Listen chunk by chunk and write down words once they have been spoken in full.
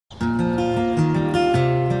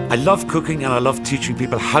I love cooking and I love teaching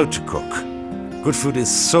people how to cook. Good food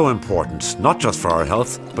is so important, not just for our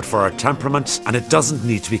health, but for our temperament, and it doesn't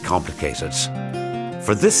need to be complicated.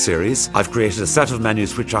 For this series, I've created a set of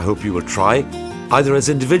menus which I hope you will try, either as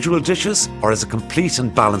individual dishes or as a complete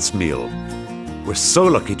and balanced meal. We're so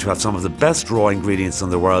lucky to have some of the best raw ingredients in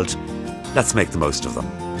the world. Let's make the most of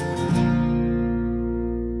them.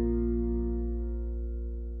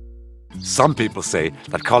 Some people say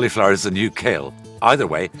that cauliflower is the new kale. Either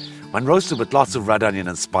way, when roasted with lots of red onion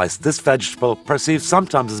and spice, this vegetable, perceived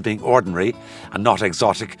sometimes as being ordinary and not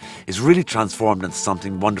exotic, is really transformed into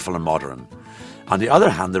something wonderful and modern. On the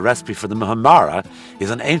other hand, the recipe for the Muhammara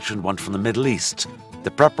is an ancient one from the Middle East.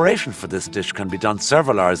 The preparation for this dish can be done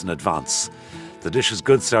several hours in advance. The dish is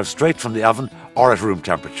good served straight from the oven or at room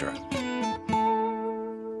temperature.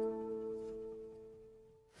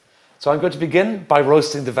 So I'm going to begin by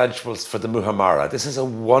roasting the vegetables for the Muhammara. This is a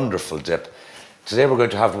wonderful dip. Today we're going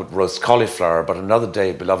to have it with roast cauliflower, but another day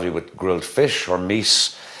it'd be lovely with grilled fish or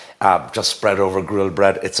meat, just spread over grilled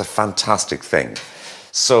bread. It's a fantastic thing.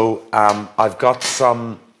 So I've got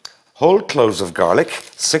some whole cloves of garlic,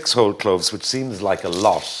 6 whole cloves, which seems like a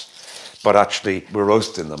lot, but actually we're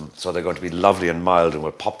roasting them, so they're going to be lovely and mild, and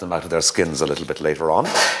we'll pop them out of their skins a little bit later on.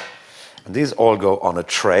 And these all go on a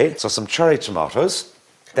tray. So some cherry tomatoes.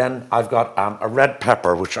 Then I've got a red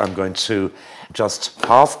pepper, which I'm going to just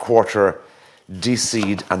half-quarter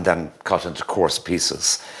de-seed and then cut into coarse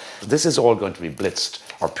pieces. This is all going to be blitzed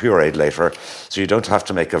or pureed later, so you don't have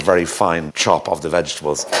to make a very fine chop of the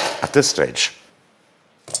vegetables at this stage.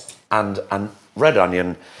 And red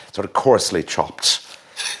onion, sort of coarsely chopped.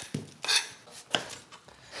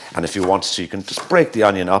 And if you want to, you can just break the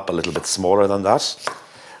onion up a little bit smaller than that.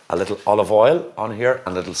 A little olive oil on here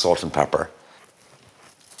and a little salt and pepper.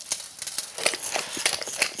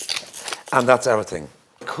 And that's everything.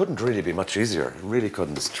 Couldn't really be much easier. It really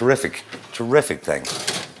couldn't. It's terrific, terrific thing.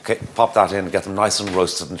 Okay, pop that in, get them nice and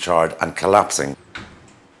roasted and charred and collapsing.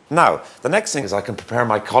 Now, the next thing is I can prepare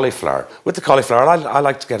my cauliflower. With the cauliflower, I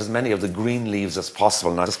like to get as many of the green leaves as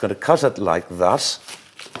possible. And I'm just going to cut it like that.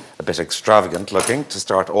 A bit extravagant looking to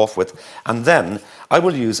start off with. And then I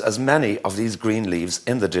will use as many of these green leaves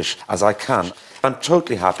in the dish as I can. I'm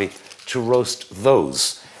totally happy to roast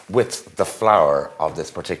those with the flower of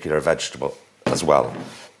this particular vegetable as well.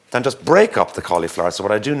 Then just break up the cauliflower. So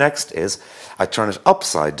what I do next is I turn it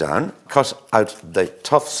upside down, cut out the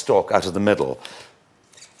tough stalk out of the middle.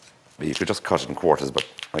 You could just cut it in quarters, but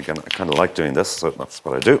again, I kind of like doing this, so that's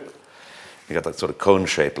what I do. You get that sort of cone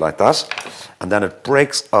shape like that. And then it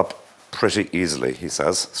breaks up pretty easily, he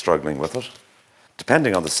says, struggling with it.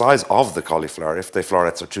 Depending on the size of the cauliflower, if the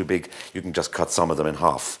florets are too big, you can just cut some of them in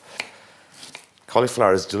half.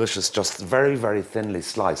 Cauliflower is delicious, just very, very thinly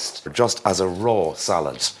sliced, just as a raw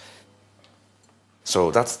salad.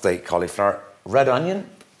 So that's the cauliflower. Red onion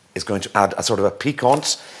is going to add a sort of a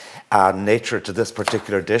piquant nature to this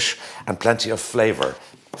particular dish and plenty of flavour.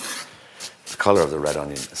 The colour of the red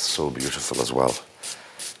onion is so beautiful as well.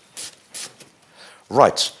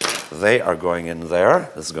 Right, they are going in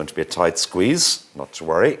there. This is going to be a tight squeeze, not to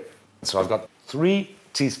worry. So I've got 3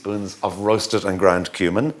 teaspoons of roasted and ground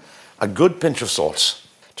cumin, a good pinch of salt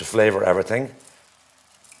to flavour everything.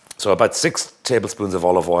 So about 6 tablespoons of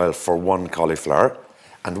olive oil for 1 cauliflower,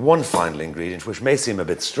 and one final ingredient, which may seem a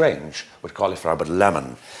bit strange with cauliflower, but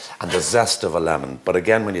lemon, and the zest of a lemon. But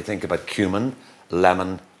again, when you think about cumin,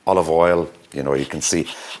 lemon, olive oil, you know, you can see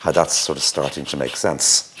how that's sort of starting to make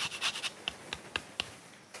sense.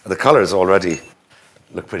 The colours already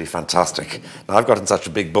look pretty fantastic. Now I've got in such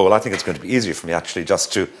a big bowl, I think it's going to be easier for me actually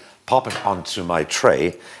just to pop it onto my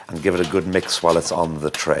tray and give it a good mix while it's on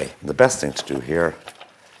the tray. And the best thing to do here,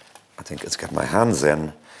 I think, is get my hands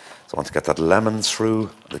in. So I want to get that lemon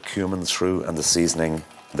through, the cumin through, and the seasoning.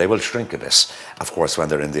 They will shrink a bit, of course, when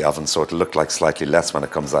they're in the oven, so it'll look like slightly less when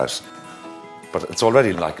it comes out. But it's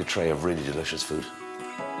already like a tray of really delicious food.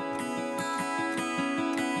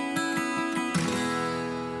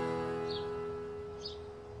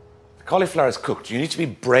 Cauliflower is cooked. You need to be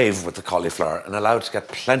brave with the cauliflower and allow it to get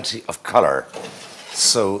plenty of colour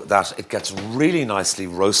so that it gets really nicely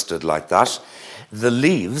roasted like that. The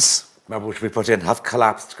leaves, remember, which we put in, have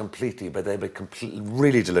collapsed completely, but they'll be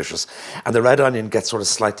really delicious. And the red onion gets sort of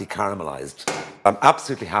slightly caramelised. I'm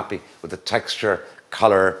absolutely happy with the texture,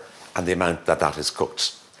 colour, and the amount that that is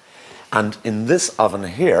cooked. And in this oven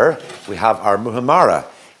here, we have our Muhammara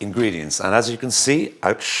ingredients. And as you can see,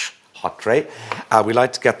 ouch, hot tray, we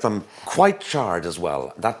like to get them quite charred as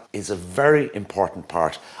well. That is a very important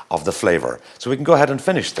part of the flavour. So we can go ahead and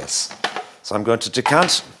finish this. So I'm going to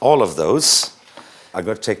decant all of those I'm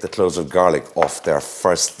going to take the cloves of garlic off there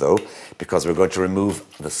first though, because we're going to remove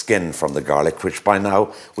the skin from the garlic, which by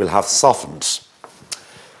now will have softened.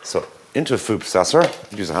 So into a food processor,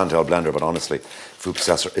 use a handheld blender, but honestly, food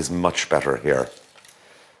processor is much better here.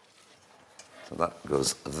 So that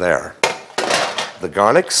goes there. The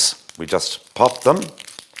garlics, we just pop them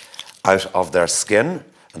out of their skin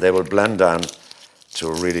and they will blend down to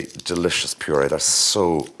a really delicious puree. They're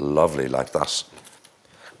so lovely like that.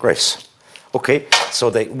 Great. Okay, so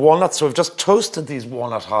the walnuts, so we've just toasted these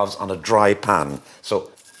walnut halves on a dry pan,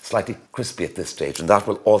 so slightly crispy at this stage, and that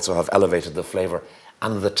will also have elevated the flavour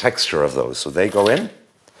and the texture of those. So they go in.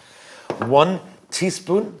 1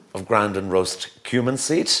 teaspoon of ground and roast cumin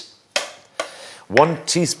seeds. 1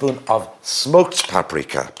 teaspoon of smoked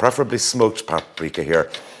paprika, preferably smoked paprika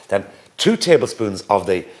here. Then 2 tablespoons of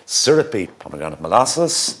the syrupy pomegranate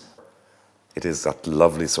molasses. It is that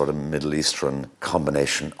lovely sort of Middle Eastern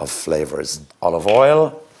combination of flavours. Olive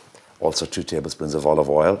oil, also 2 tablespoons of olive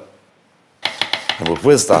oil. And we'll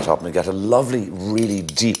whiz that up and we get a lovely, really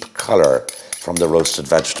deep colour from the roasted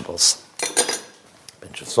vegetables.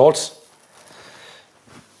 Pinch of salt.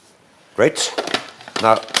 Great.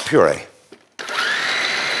 Now, puree.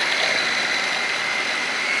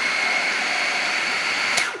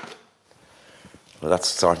 Well, that's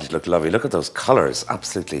starting to look lovely. Look at those colours,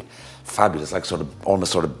 absolutely fabulous, like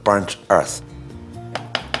almost sort of burnt earth.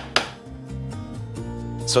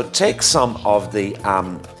 So take some of the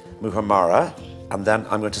Muhammara, and then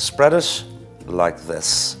I'm going to spread it like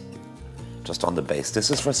this, just on the base.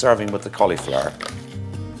 This is for serving with the cauliflower.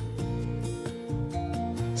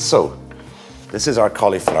 So, this is our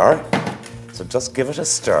cauliflower. So just give it a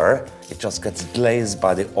stir. It just gets glazed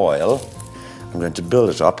by the oil. I'm going to build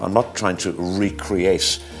it up. I'm not trying to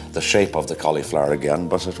recreate the shape of the cauliflower again,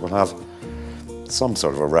 but it will have some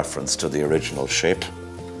sort of a reference to the original shape.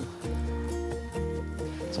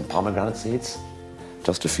 Some pomegranate seeds,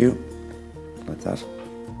 just a few, like that.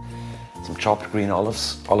 Some chopped green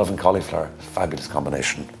olives, olive and cauliflower, fabulous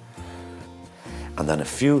combination. And then a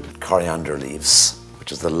few coriander leaves,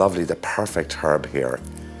 which is the perfect herb here.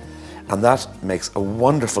 And that makes a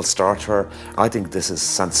wonderful starter. I think this is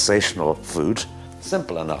sensational food.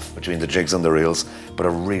 Simple enough between the jigs and the reels, but a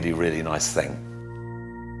really, really nice thing.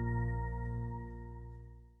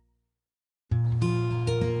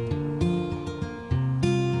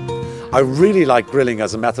 I really like grilling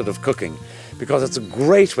as a method of cooking because it's a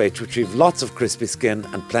great way to achieve lots of crispy skin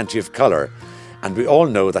and plenty of colour. And we all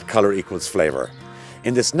know that colour equals flavour.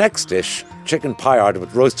 In this next dish, chicken paillard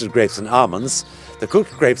with roasted grapes and almonds, the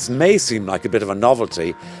cooked grapes may seem like a bit of a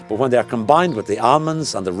novelty, but when they're combined with the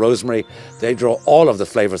almonds and the rosemary, they draw all of the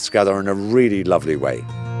flavours together in a really lovely way.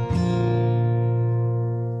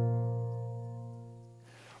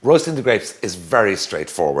 Roasting the grapes is very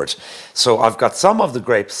straightforward. So I've got some of the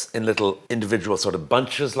grapes in little individual sort of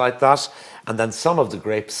bunches like that, and then some of the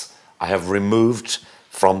grapes I have removed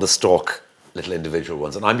from the stalk, little individual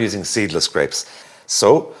ones, and I'm using seedless grapes.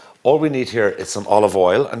 So all we need here is some olive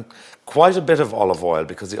oil, and quite a bit of olive oil,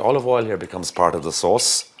 because the olive oil here becomes part of the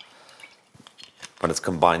sauce when it's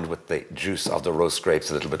combined with the juice of the roast grapes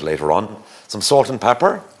a little bit later on. Some salt and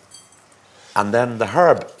pepper, and then the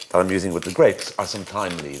herb that I'm using with the grapes are some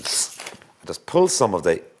thyme leaves. I just pull some of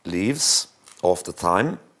the leaves off the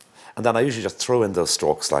thyme, and then I usually just throw in those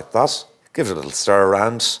stalks like that, give it a little stir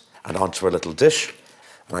around, and onto a little dish.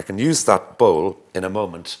 And I can use that bowl in a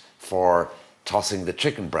moment for tossing the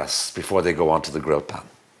chicken breasts before they go onto the grill pan.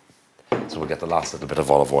 So we'll get the last little bit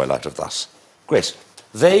of olive oil out of that. Great.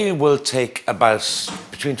 They will take about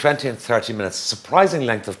between 20 and 30 minutes, surprising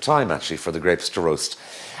length of time actually for the grapes to roast.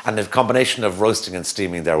 And the combination of roasting and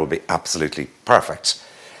steaming there will be absolutely perfect.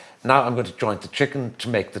 Now I'm going to join the chicken to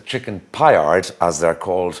make the chicken paillard, as they're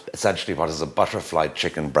called, essentially what is a butterfly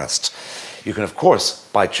chicken breast. You can, of course,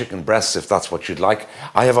 buy chicken breasts if that's what you'd like.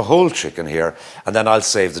 I have a whole chicken here, and then I'll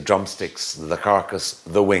save the drumsticks, the carcass,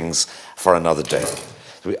 the wings for another day.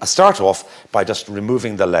 So I start off by just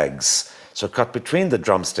removing the legs. So cut between the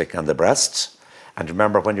drumstick and the breast. And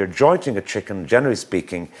remember, when you're jointing a chicken, generally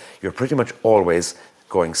speaking, you're pretty much always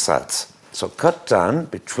going south. So cut down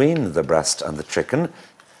between the breast and the chicken,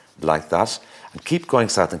 like that, and keep going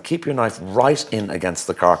south, and keep your knife right in against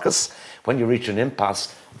the carcass. When you reach an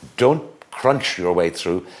impasse, don't crunch your way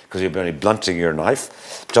through, because you'll be only blunting your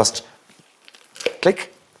knife. Just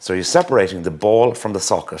click. So you're separating the ball from the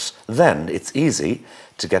socket. Then it's easy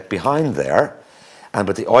to get behind there, and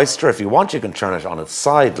with the oyster, if you want, you can turn it on its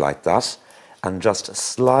side like that, and just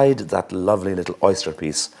slide that lovely little oyster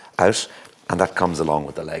piece out, and that comes along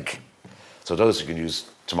with the leg. So those you can use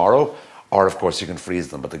tomorrow, or of course you can freeze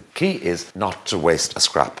them, but the key is not to waste a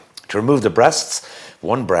scrap. To remove the breasts,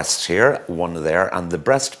 one breast here, one there, and the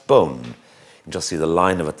breastbone. You can just see the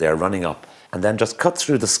line of it there running up. And then just cut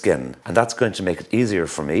through the skin. And that's going to make it easier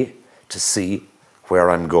for me to see where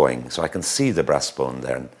I'm going. So I can see the breastbone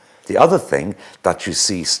there. The other thing that you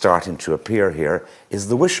see starting to appear here is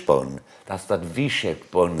the wishbone. That's that V-shaped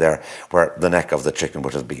bone there where the neck of the chicken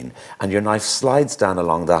would have been. And your knife slides down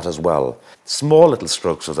along that as well. Small little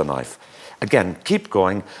strokes with the knife. Again, keep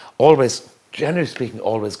going, always, generally speaking,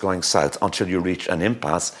 always going south until you reach an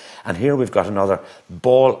impasse. And here we've got another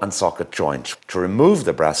ball and socket joint. To remove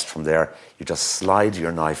the breast from there, you just slide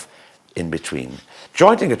your knife in between.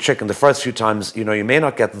 Jointing a chicken the first few times, you may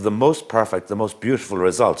not get the most perfect, the most beautiful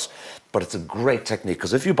results, but it's a great technique,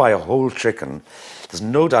 because if you buy a whole chicken, there's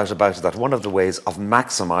no doubt about it that one of the ways of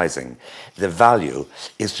maximizing the value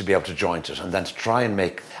is to be able to joint it and then to try and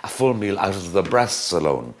make a full meal out of the breasts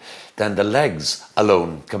alone. Then the legs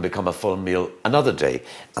alone can become a full meal another day,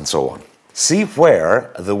 and so on. See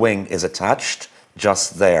where the wing is attached,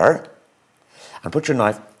 just there, and put your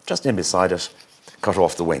knife just in beside it, cut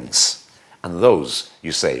off the wings. And those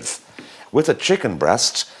you save. With a chicken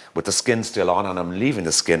breast, with the skin still on, and I'm leaving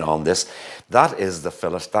the skin on this, that is the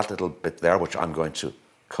fillet, that little bit there, which I'm going to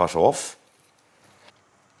cut off.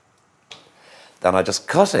 Then I just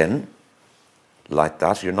cut in, like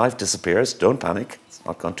that. Your knife disappears, don't panic, it's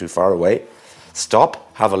not gone too far away.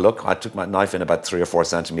 Stop, have a look. I took my knife in about 3 or 4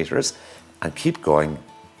 centimeters, and keep going,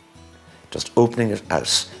 just opening it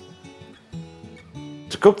out.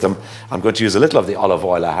 To cook them, I'm going to use a little of the olive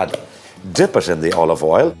oil I had. Dip it in the olive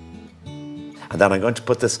oil, and then I'm going to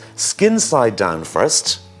put this skin side down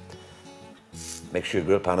first. Make sure your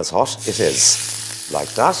grill pan is hot. It is, like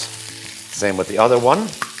that. Same with the other one.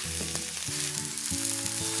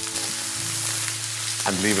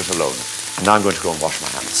 And leave it alone. And now I'm going to go and wash my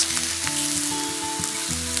hands.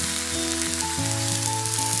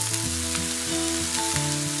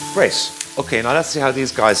 Great. Okay, now let's see how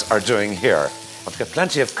these guys are doing here. I've got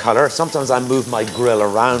plenty of colour. Sometimes I move my grill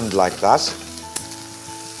around like that,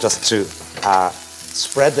 just to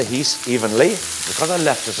spread the heat evenly. Because I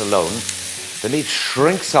left it alone, the meat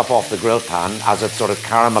shrinks up off the grill pan as it sort of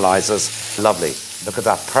caramelizes. Lovely. Look at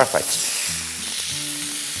that, perfect.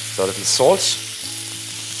 So a little salt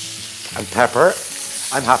and pepper.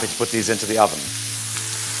 I'm happy to put these into the oven.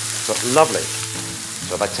 So lovely.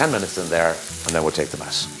 So about 10 minutes in there, and then we'll take them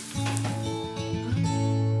out.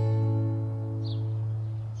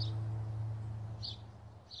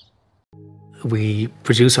 We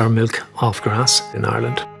produce our milk off grass in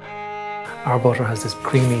Ireland. Our butter has this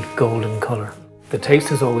creamy golden colour. The taste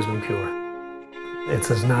has always been pure.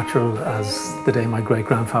 It's as natural as the day my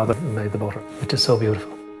great-grandfather made the butter. It is so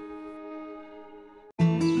beautiful.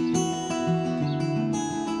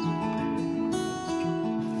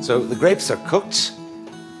 So the grapes are cooked.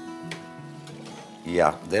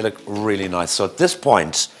 Yeah, they look really nice. So at this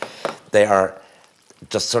point, they are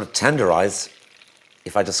just sort of tenderized.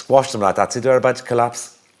 If I just squash them like that, see they're about to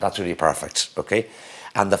collapse, that's really perfect, okay?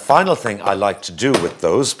 And the final thing I like to do with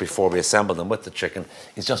those before we assemble them with the chicken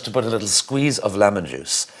is just to put a little squeeze of lemon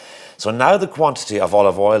juice. So now the quantity of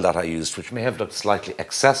olive oil that I used, which may have looked slightly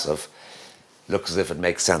excessive, looks as if it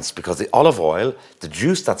makes sense, because the olive oil, the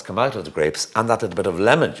juice that's come out of the grapes, and that little bit of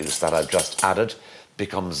lemon juice that I've just added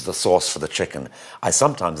becomes the sauce for the chicken. I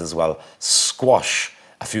sometimes as well squash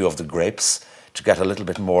a few of the grapes to get a little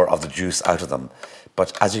bit more of the juice out of them.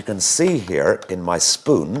 But as you can see here in my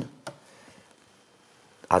spoon,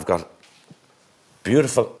 I've got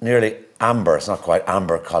beautiful, nearly amber, it's not quite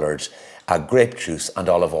amber coloured, grape juice and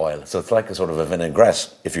olive oil. So it's like a sort of a vinaigrette,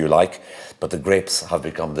 if you like, but the grapes have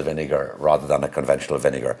become the vinegar rather than a conventional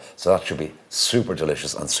vinegar. So that should be super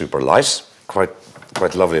delicious and super light.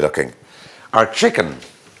 Quite lovely looking. Our chicken,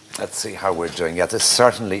 let's see how we're doing. Yeah, this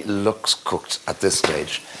certainly looks cooked at this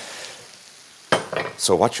stage.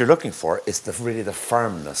 So what you're looking for is really the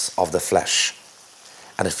firmness of the flesh.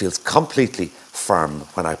 And it feels completely firm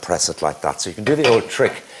when I press it like that. So you can do the old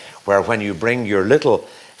trick where when you bring your little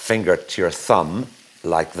finger to your thumb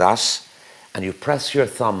like that, and you press your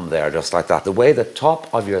thumb there just like that, the way the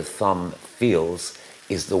top of your thumb feels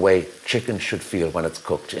is the way chicken should feel when it's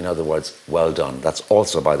cooked. In other words, well done. That's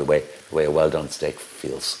also, by the way a well done steak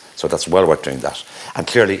feels. So that's well worth doing that. And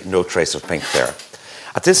clearly no trace of pink there.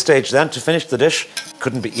 At this stage then, to finish the dish,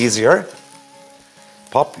 couldn't be easier.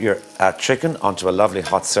 Pop your chicken onto a lovely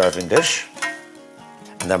hot serving dish.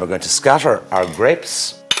 And then we're going to scatter our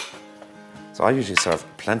grapes. So I usually serve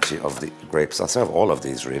plenty of the grapes. I serve all of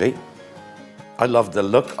these really. I love the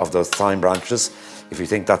look of those thyme branches. If you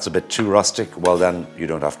think that's a bit too rustic, well then you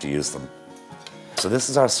don't have to use them. So this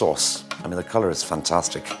is our sauce. I mean, the colour is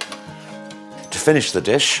fantastic. To finish the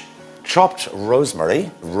dish, chopped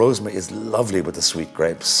rosemary. Rosemary is lovely with the sweet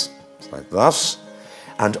grapes, like that.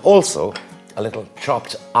 And also a little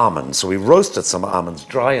chopped almonds. So we roasted some almonds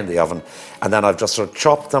dry in the oven, and then I've just sort of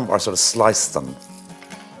chopped them or sort of sliced them.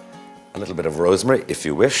 A little bit of rosemary, if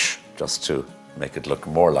you wish, just to make it look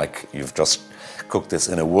more like you've just cooked this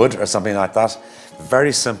in a wood or something like that.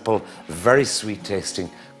 Very simple, very sweet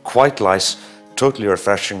tasting, quite light, totally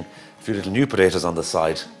refreshing. A few little new potatoes on the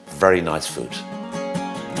side. Very nice food.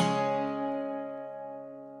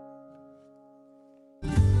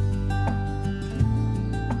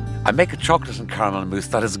 I make a chocolate and caramel mousse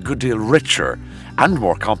that is a good deal richer and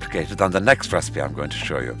more complicated than the next recipe I'm going to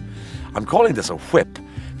show you. I'm calling this a whip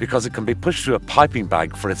because it can be pushed through a piping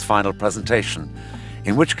bag for its final presentation,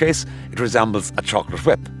 in which case it resembles a chocolate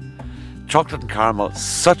whip. Chocolate and caramel,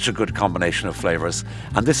 such a good combination of flavours,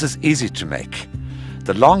 and this is easy to make.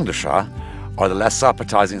 The langue de chat, or the less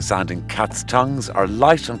appetizing sounding cat's tongues, are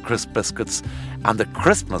light and crisp biscuits, and the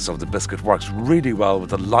crispness of the biscuit works really well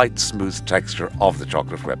with the light, smooth texture of the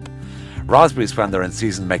chocolate whip. Raspberries, when they're in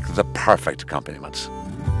season, make the perfect accompaniment.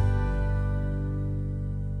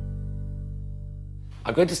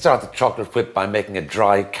 I'm going to start the chocolate whip by making a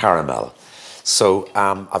dry caramel. So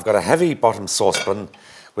I've got a heavy bottom saucepan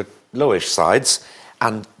with lowish sides,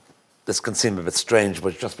 and this can seem a bit strange,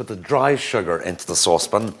 but just put the dry sugar into the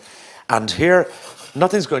saucepan. And here,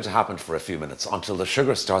 nothing's going to happen for a few minutes until the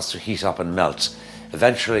sugar starts to heat up and melt.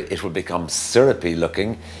 Eventually, it will become syrupy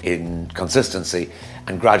looking in consistency,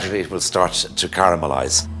 and gradually it will start to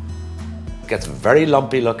caramelize. It gets very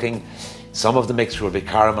lumpy looking. Some of the mixture will be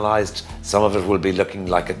caramelized, some of it will be looking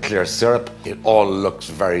like a clear syrup. It all looks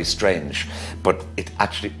very strange, but it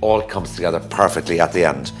actually all comes together perfectly at the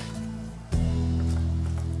end.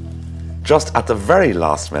 Just at the very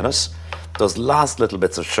last minute, those last little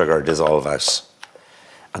bits of sugar dissolve out.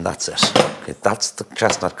 And that's it. Okay, that's the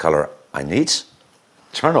chestnut colour I need.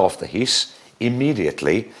 Turn off the heat,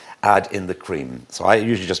 immediately add in the cream. So I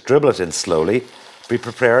usually just dribble it in slowly. Be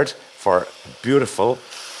prepared for a beautiful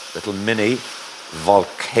little mini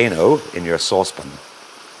volcano in your saucepan.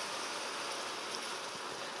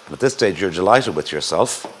 And at this stage you're delighted with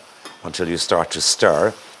yourself until you start to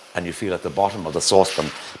stir and you feel at the bottom of the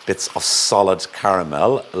saucepan bits of solid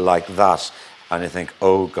caramel like that. And you think,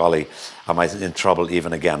 oh golly, am I in trouble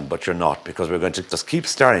even again? But you're not, because we're going to just keep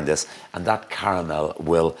stirring this and that caramel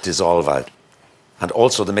will dissolve out. And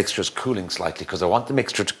also the mixture is cooling slightly because I want the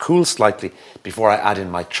mixture to cool slightly before I add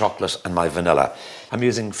in my chocolate and my vanilla. I'm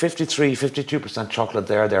using 53, 52% chocolate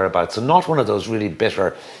thereabouts. So not one of those really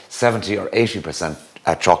bitter 70 or 80%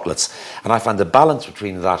 chocolates. And I find the balance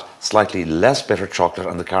between that slightly less bitter chocolate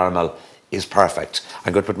and the caramel is perfect.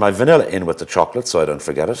 I'm going to put my vanilla in with the chocolate so I don't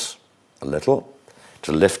forget it. A little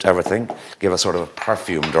to lift everything, give a sort of a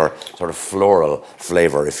perfumed or sort of floral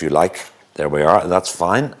flavour if you like. There we are, that's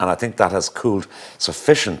fine, and I think that has cooled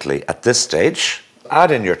sufficiently at this stage.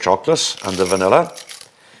 Add in your chocolate and the vanilla,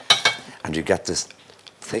 and you get this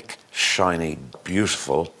thick, shiny,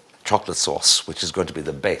 beautiful chocolate sauce, which is going to be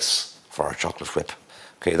the base for our chocolate whip.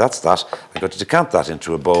 Okay, that's that. I'm going to decant that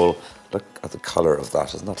into a bowl. Look at the colour of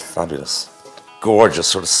that, isn't that fabulous? Gorgeous,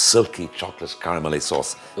 sort of silky chocolate caramelly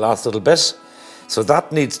sauce. Last little bit. So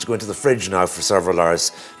that needs to go into the fridge now for several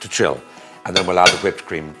hours to chill. And then we'll add the whipped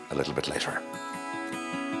cream a little bit later.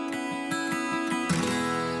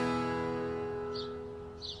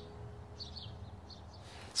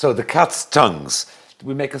 So the cat's tongues.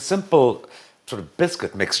 We make a simple sort of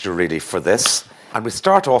biscuit mixture really for this. And we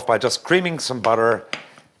start off by just creaming some butter,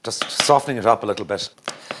 just softening it up a little bit.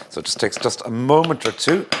 So it just takes just a moment or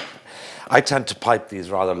two. I tend to pipe these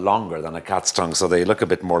rather longer than a cat's tongue, so they look a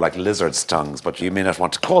bit more like lizard's tongues, but you may not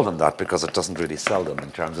want to call them that because it doesn't really sell them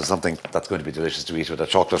in terms of something that's going to be delicious to eat with a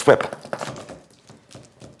chocolate whip.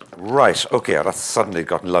 Right, okay, that's suddenly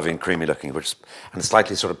gotten lovely and creamy looking, and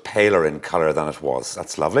slightly sort of paler in colour than it was.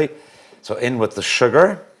 That's lovely. So in with the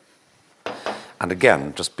sugar. And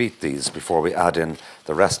again, just beat these before we add in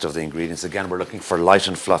the rest of the ingredients. Again, we're looking for light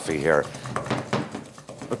and fluffy here.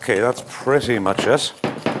 Okay, that's pretty much it.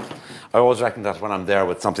 I always reckon that when I'm there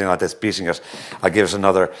with something like this, beating it, I give it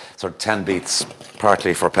another sort of 10 beats,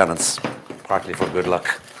 partly for penance, partly for good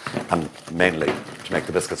luck, and mainly to make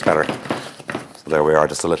the biscuits better. So there we are,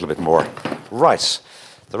 just a little bit more. Right,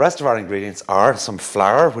 the rest of our ingredients are some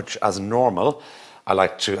flour, which as normal, I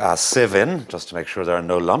like to sieve in, just to make sure there are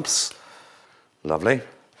no lumps. Lovely.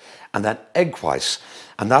 And then egg white,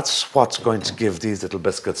 and that's what's going to give these little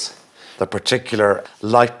biscuits the particular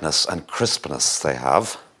lightness and crispness they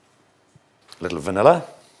have. Little vanilla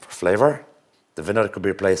for flavour. The The vinegar could be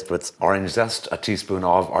replaced with orange zest, a teaspoon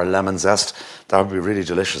of, or lemon zest. That would be really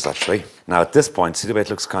delicious, actually. Now, at this point, see the way it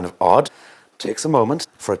looks kind of odd? It takes a moment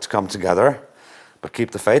for it to come together, but keep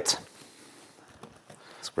the faith.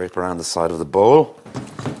 Scrape around the side of the bowl.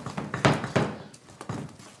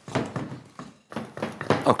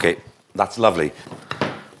 Okay, that's lovely.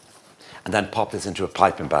 And then pop this into a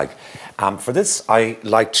piping bag. For this, I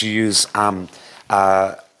like to use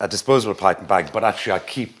a disposable piping bag, but actually I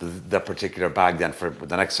keep the particular bag then for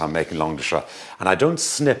the next time I'm making langue de chat. And I don't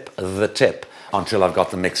snip the tip until I've got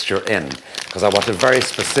the mixture in, because I want a very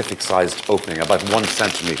specific sized opening. About 1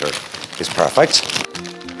 centimetre is perfect.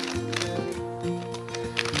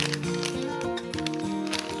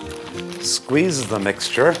 Squeeze the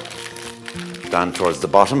mixture down towards the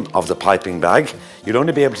bottom of the piping bag. You'll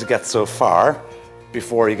only be able to get so far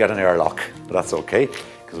before you get an airlock, but that's okay,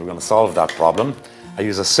 because we're going to solve that problem. I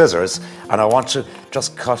use a scissors, and I want to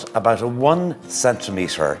just cut about a 1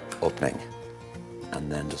 centimetre opening. And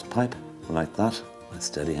then just pipe like that, with a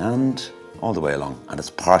steady hand, all the way along. And it's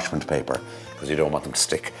parchment paper, because you don't want them to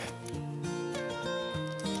stick.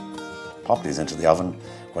 Pop these into the oven,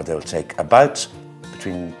 where they'll take about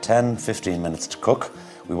between 10-15 minutes to cook.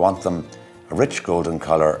 We want them a rich golden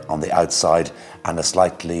colour on the outside and a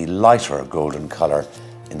slightly lighter golden colour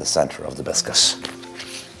in the centre of the biscuit.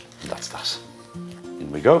 And that's that.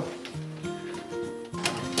 In we go.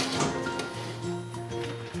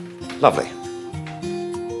 Lovely.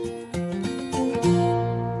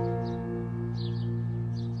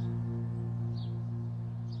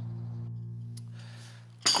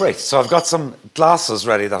 Great, so I've got some glasses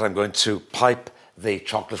ready that I'm going to pipe the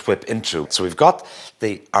chocolate whip into. So we've got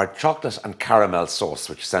our chocolate and caramel sauce,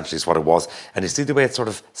 which essentially is what it was. And you see the way it's sort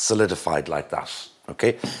of solidified like that,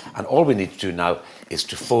 okay? And all we need to do now is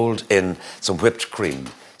to fold in some whipped cream.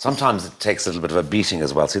 Sometimes it takes a little bit of a beating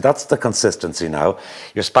as well. See, that's the consistency now.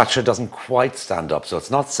 Your spatula doesn't quite stand up, so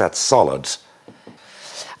it's not set solid.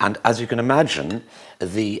 And as you can imagine,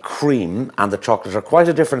 the cream and the chocolate are quite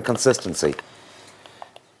a different consistency.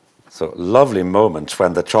 So lovely moment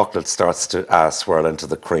when the chocolate starts to swirl into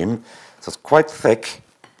the cream. So it's quite thick.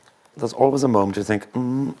 There's always a moment you think,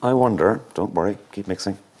 I wonder. Don't worry, keep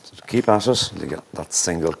mixing. So keep at it, you get that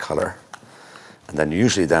single colour. And then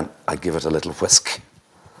usually then I give it a little whisk.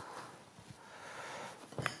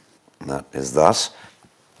 And that is that.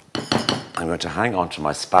 I'm going to hang on to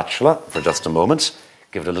my spatula for just a moment.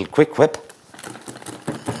 Give it a little quick whip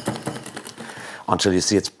until you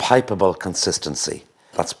see its pipeable consistency.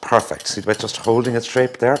 That's perfect. See the way it's just holding its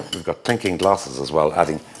shape there? We've got clinking glasses as well,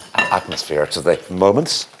 adding atmosphere to the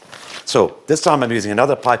moments. So this time I'm using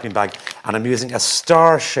another piping bag, and I'm using a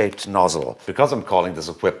star-shaped nozzle. Because I'm calling this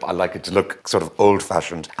a whip, I like it to look sort of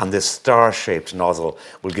old-fashioned, and this star-shaped nozzle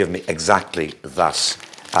will give me exactly that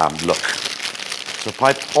look. So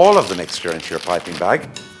pipe all of the mixture into your piping bag.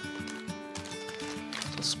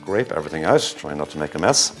 So scrape everything out, try not to make a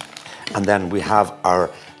mess. And then we have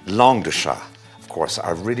our langue de chat. Of course,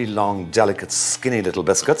 our really long, delicate, skinny little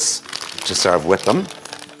biscuits to serve with them.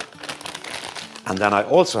 And then I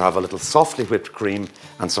also have a little softly whipped cream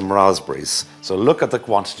and some raspberries. So look at the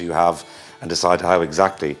quantity you have and decide how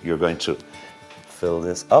exactly you're going to fill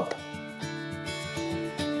this up.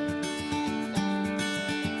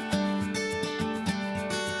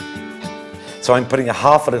 So I'm putting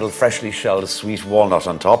half a little freshly shelled sweet walnut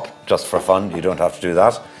on top, just for fun. You don't have to do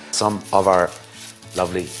that. Some of our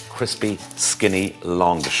lovely, crispy, skinny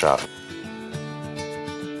langue de chat.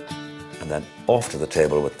 And then off to the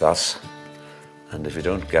table with that. And if you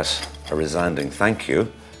don't get a resounding thank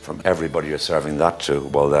you from everybody you're serving that to,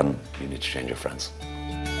 well then, you need to change your friends.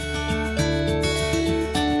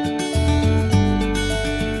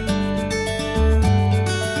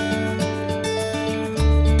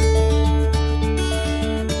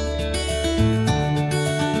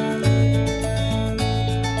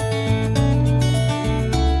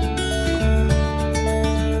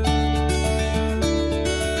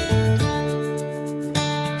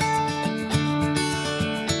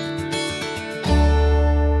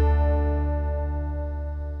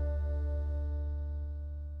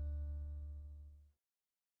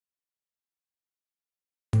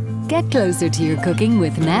 Get closer to your cooking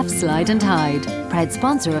with Neff Slide and Hide, proud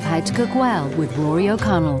sponsor of How to Cook Well with Rory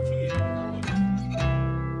O'Connell.